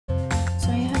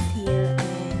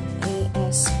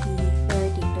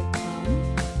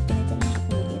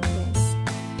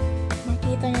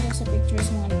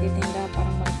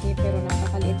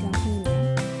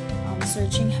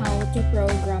to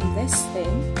program this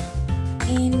thing,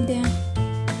 and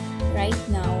right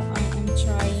now I am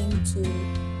trying to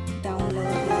download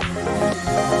it.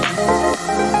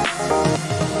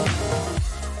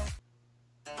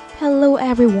 Hello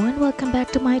everyone! Welcome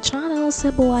back to my channel,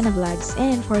 Cebuana Vlogs,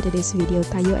 and for today's video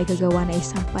tayo ay gagawa na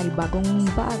isang panibagong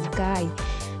bagay.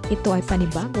 Ito ay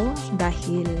panibago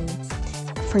dahil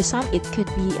for some it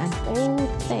could be an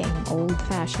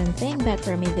old-fashioned thing, but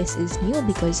for me this is new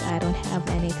because I don't have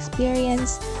any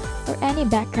experience or any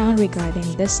background regarding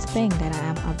this thing that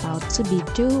I am about to be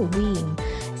doing.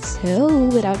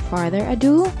 So without further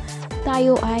ado,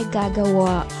 tayo ay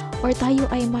gagawa or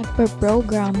tayo ay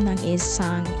magpe-program ng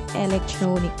isang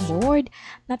electronic board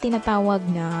na tinatawag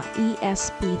na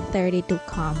ESP32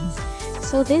 CAM.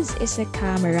 So this is a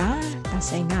camera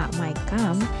kasi nga may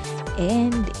cam,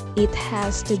 and it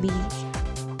has to be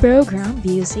programmed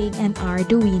using an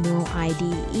Arduino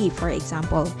IDE. For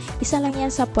example, isa lang yan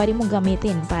sa pwede mong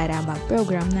gamitin para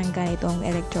mag-program ng ganitong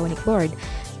electronic board.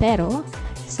 Pero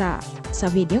sa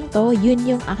video to, yun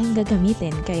yung aking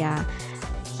gagamitin. Kaya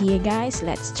here guys,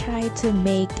 let's try to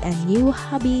make a new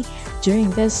hobby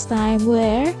during this time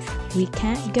where we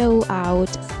can't go out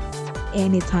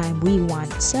anytime we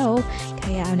want. So,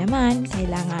 kaya naman,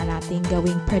 kailangan natin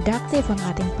gawing productive ang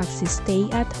ating pagsistay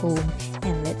at home.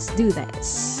 And let's do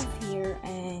this. I have here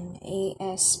an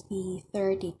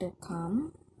ESP32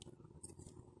 CAM.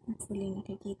 Hopefully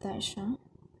nakikita siya.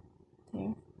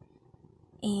 There.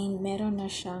 And meron na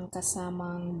siyang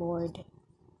kasamang board.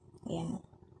 Ayan.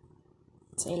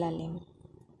 Sa ilalim.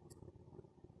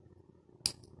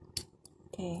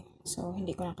 Okay. So,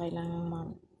 hindi ko na kailangan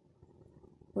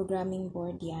mag-programming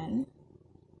board yan.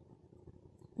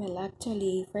 Well,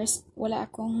 actually, first, wala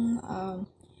akong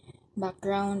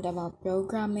background about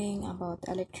programming, about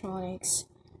electronics.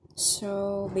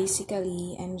 So,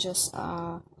 basically, I'm just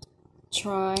a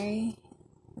try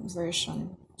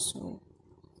version. So,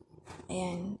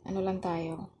 ayan, ano lang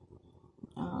tayo.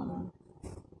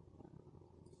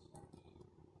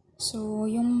 So,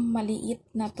 yung maliit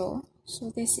na to,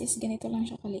 so this is, ganito lang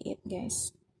siya kaliit,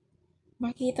 guys.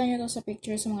 Makikita nyo to sa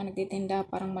picture sa mga nagtitinda,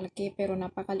 parang malaki, pero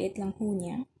napakaliit lang ho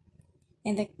niya.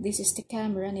 And this is the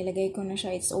camera, nilagay ko na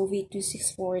siya, it's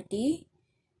OV2640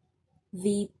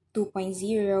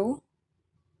 V2.0.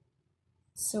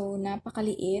 So,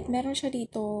 napakaliit. Meron siya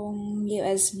ditong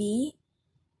USB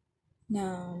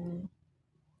na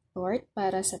port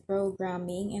para sa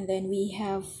programming. And then, we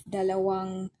have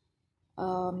dalawang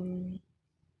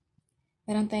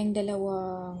meron tayong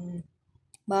dalawang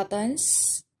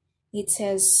buttons. It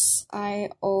says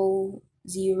IO0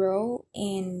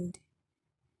 and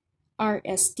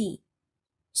RST.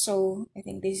 So, I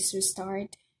think this is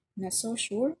restart. Not so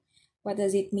sure what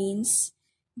does it means.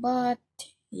 But,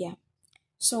 yeah.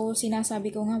 So,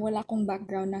 sinasabi ko nga, wala akong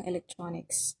background ng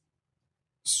electronics.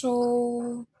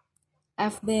 So,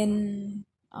 I've been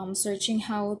searching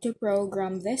how to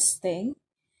program this thing.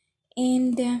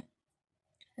 And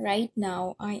right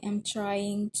now, I am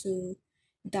trying to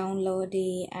download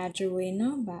the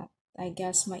Arduino, but I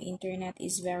guess my internet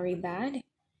is very bad.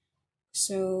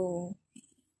 So,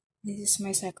 this is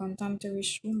my second time to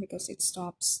resume because it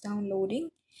stops downloading.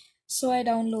 So, I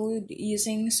download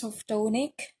using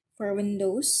Softonic for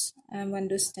Windows,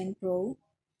 Windows 10 Pro.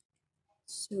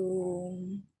 So,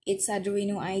 it's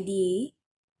Arduino IDE.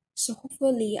 So,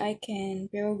 hopefully, I can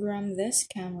program this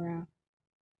camera.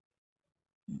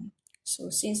 So,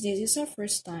 since this is our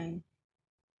first time,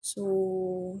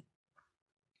 so,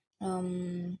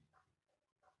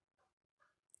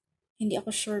 hindi ako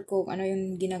sure kung ano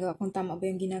yung ginagawa, kung tama ba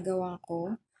yung ginagawa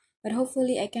ko. But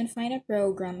hopefully, I can find a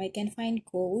program, I can find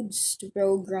codes to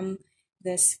program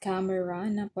this camera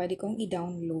na pwede kong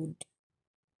i-download.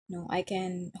 No, I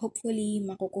can, hopefully,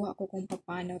 makukuha ko kung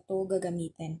paano to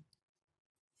gagamitin.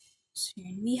 So,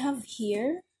 yun. We have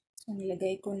here, so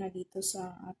nilagay ko na dito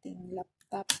sa ating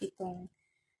laptop itong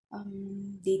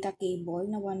data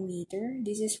cable na 1 meter.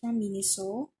 This is from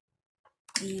Miniso.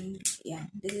 And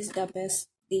yeah, this is the best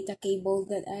data cable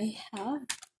that I have.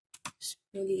 So,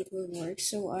 really, it will work.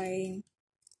 So, I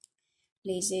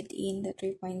place it in the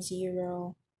 3.0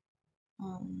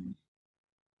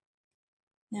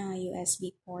 na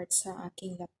USB port sa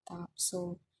aking laptop.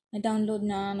 So, na-download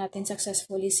na natin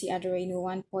successfully si Arduino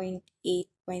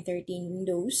 1.8.13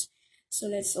 Windows. So,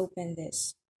 let's open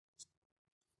this.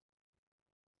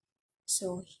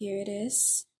 So, here it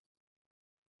is.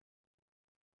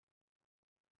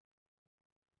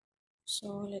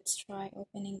 So, let's try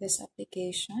opening this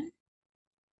application.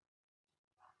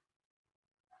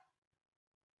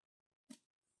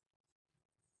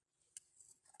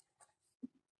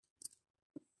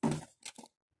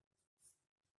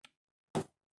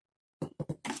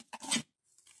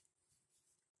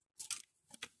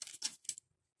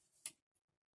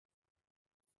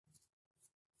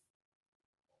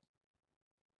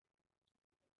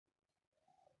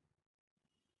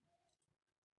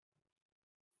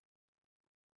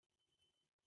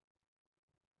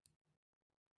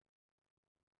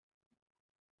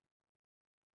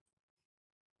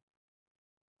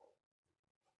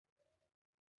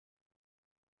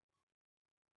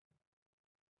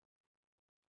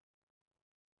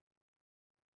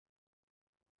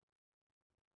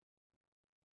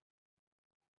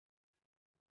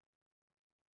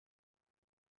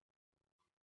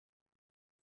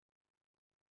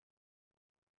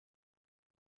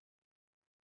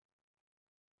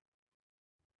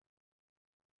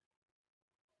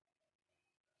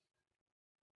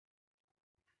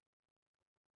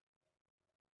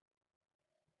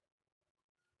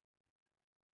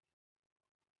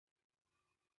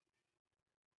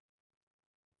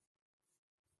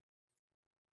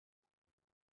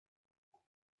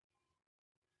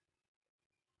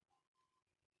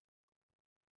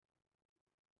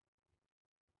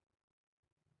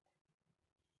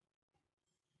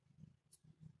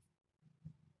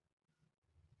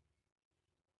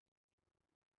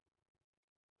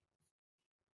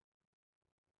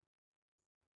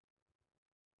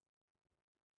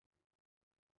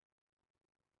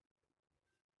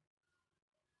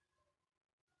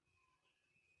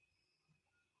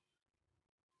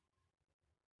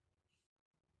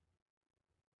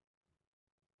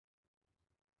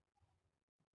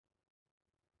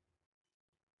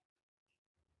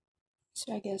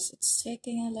 So I guess it's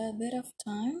taking a little bit of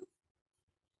time,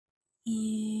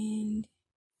 and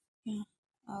yeah,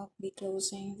 I'll be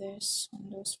closing this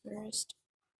windows first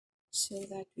so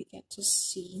that we get to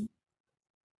see.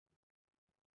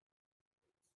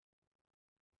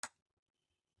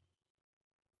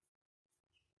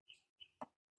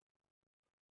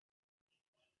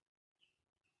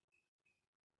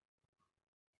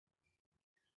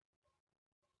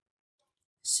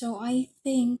 So I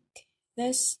think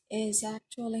this is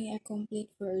actually a complete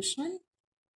version.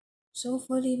 So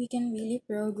hopefully we can really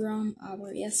program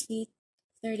our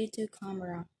ESP32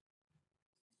 camera.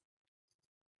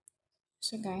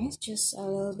 So guys, just a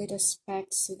little bit of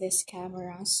specs to this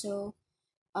camera. So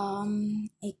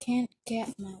I can't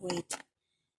get my weight.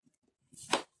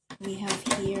 We have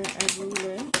here a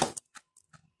ruler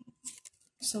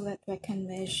so that we can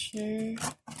measure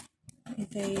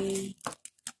the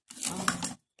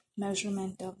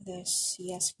measurement of this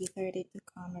ESP32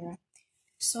 camera.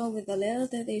 So with the little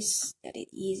that it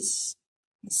is,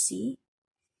 you see,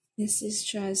 this is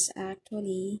just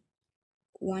actually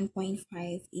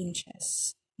 1.5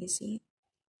 inches. You see,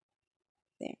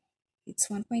 there, it's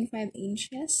 1.5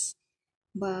 inches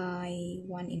by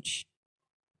 1 inch.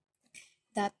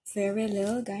 That very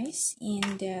little, guys.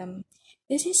 And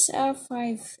this is a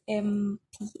 5MP,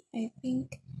 I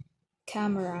think,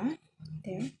 camera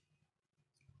there.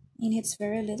 And it's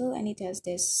very little, and it has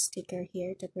this sticker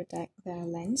here to protect the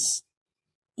lens.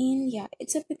 And yeah,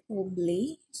 it's a bit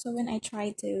wobbly, so when I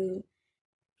try to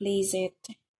place it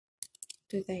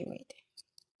to the weight,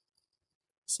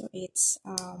 so it's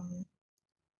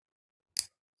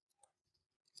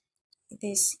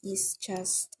this is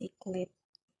just a clip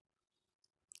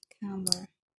camera,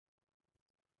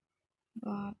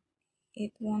 but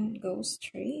it won't go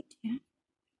straight. Yeah,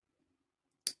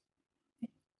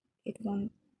 it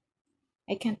won't,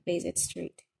 I can't place it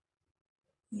straight.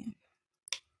 Yeah,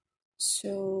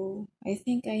 so I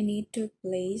think I need to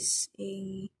place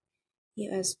a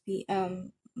USB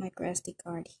micro SD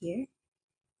card here.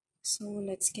 So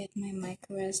let's get my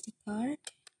micro SD card.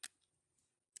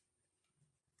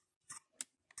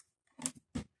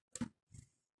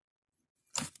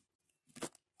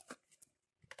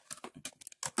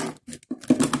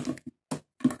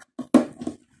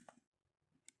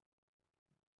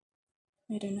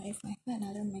 I don't know if I have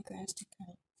another micro SD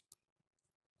card,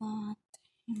 but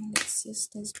let's use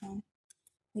this one.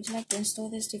 Would you like to install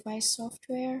this device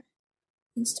software?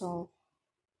 Install.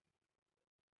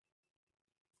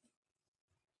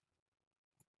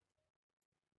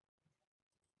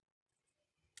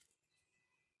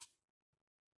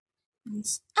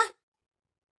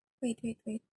 Wait.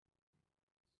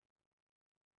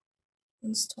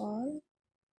 Install.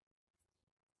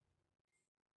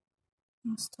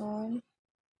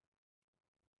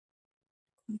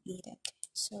 Completed.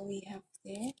 So we have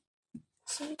there.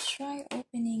 So let's try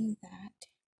opening that.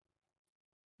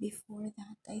 Before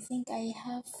that, I think I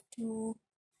have to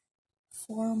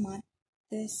format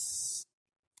this.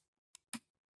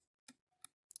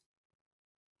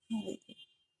 Oh, wait.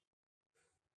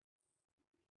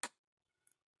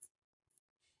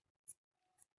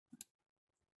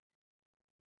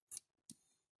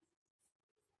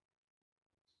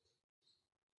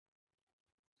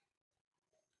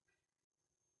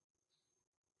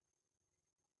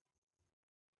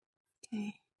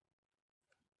 Okay.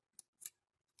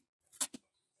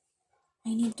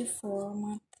 I need to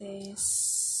format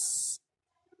this.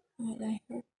 What I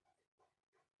heard?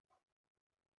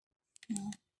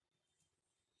 No.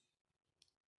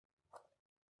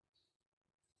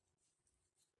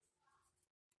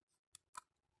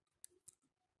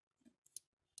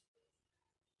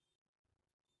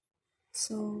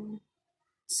 So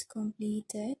it's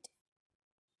completed,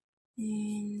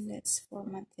 and let's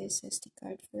format this SD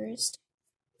card first.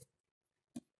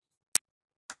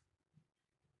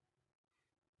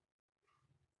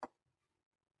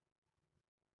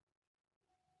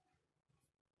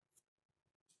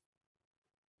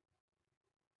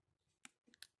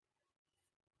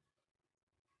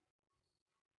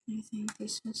 I think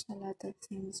this was a lot of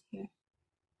things here.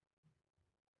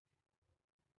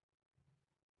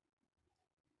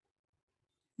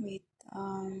 Wait,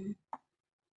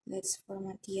 let's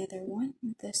format the other one,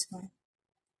 this one.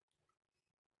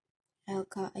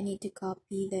 I need to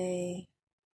copy the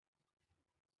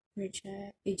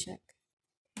eject.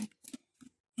 Okay.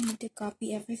 I need to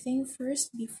copy everything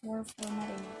first before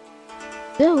formatting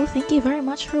it. So, thank you very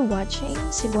much for watching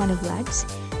Cebuano Vlogs.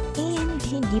 And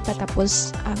hindi pa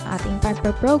tapos ang ating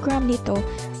pagpa-program nito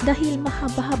dahil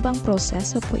mahaba-habang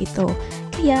proseso po ito.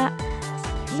 Kaya,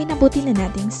 minabuti na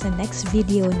natin sa next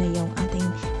video na yung ating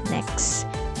next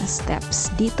na steps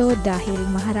dito dahil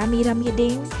marami-rami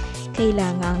ding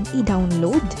kailangang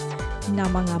i-download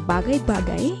na mga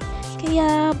bagay-bagay.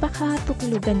 Kaya baka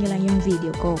tuklugan nyo lang yung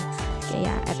video ko.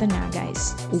 Kaya eto na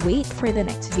guys, wait for the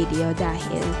next video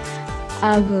dahil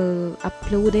I will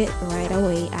upload it right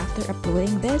away after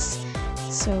uploading this.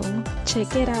 So,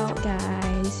 check it out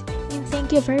guys. And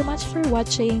thank you very much for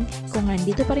watching. Kung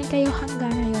nandito pa rin kayo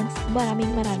hanggang ngayon,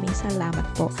 maraming salamat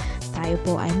po. Tayo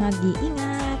po ay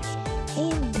mag-iingat.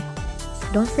 And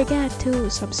don't forget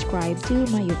to subscribe to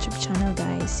my YouTube channel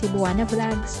guys, Cebuana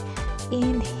Vlogs.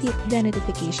 And hit the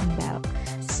notification bell.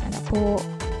 Sana po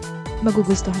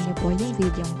magugustuhan niyo po yung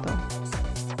video to.